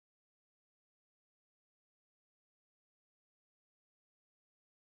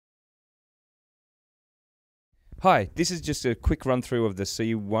Hi, this is just a quick run through of the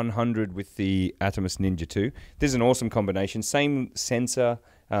C100 with the Atomos Ninja 2. This is an awesome combination, same sensor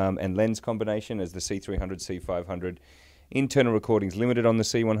and lens combination as the C300, C500. Internal recording's limited on the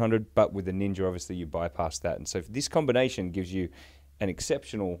C100, but with the Ninja obviously you bypass that. And so this combination gives you an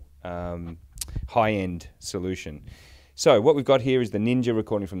exceptional high-end solution. So what we've got here is the Ninja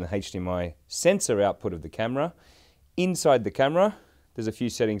recording from the HDMI sensor output of the camera. Inside the camera, there's a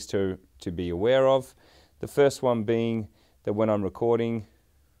few settings to be aware of. The first one being that when I'm recording,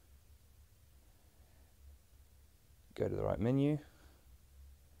 go to the right menu.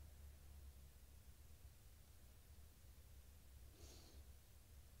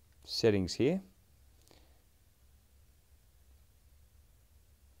 Settings here.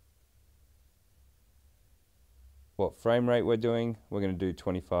 What frame rate we're doing, we're going to do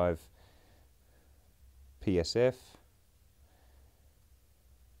 25 PSF,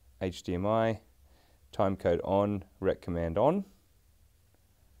 HDMI, timecode on, rec command on.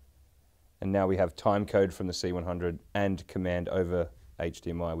 And now we have timecode from the C100 and command over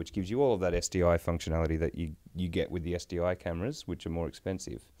HDMI, which gives you all of that SDI functionality that you get with the SDI cameras, which are more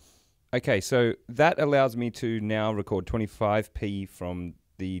expensive. Okay, so that allows me to now record 25p from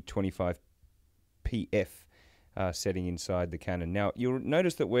the 25pf setting inside the Canon. Now, you'll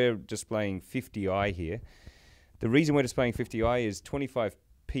notice that we're displaying 50i here. The reason we're displaying 50i is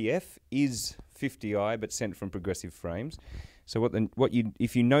 25pf is 50i but sent from progressive frames. So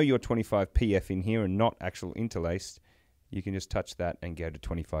if you know your 25pf in here and not actual interlaced, you can just touch that and go to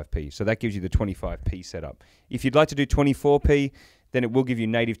 25p. So that gives you the 25p setup. If you'd like to do 24p, then it will give you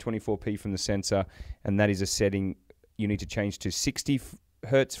native 24p from the sensor, and that is a setting you need to change to 60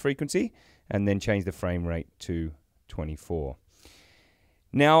 hertz frequency and then change the frame rate to 24.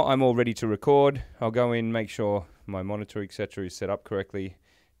 Now I'm all ready to record. I'll go in, make sure my monitor, etc. is set up correctly,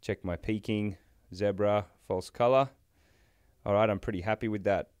 check my peaking, zebra, false color. All right, I'm pretty happy with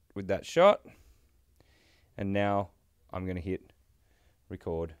that shot. And now I'm going to hit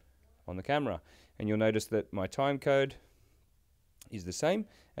record on the camera. And you'll notice that my time code is the same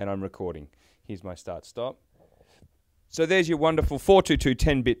and I'm recording. Here's my start stop. So there's your wonderful 422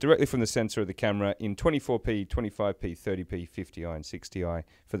 10-bit directly from the sensor of the camera in 24p, 25p, 30p, 50i and 60i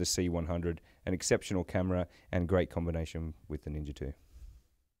for the C100. An exceptional camera and great combination with the Ninja 2.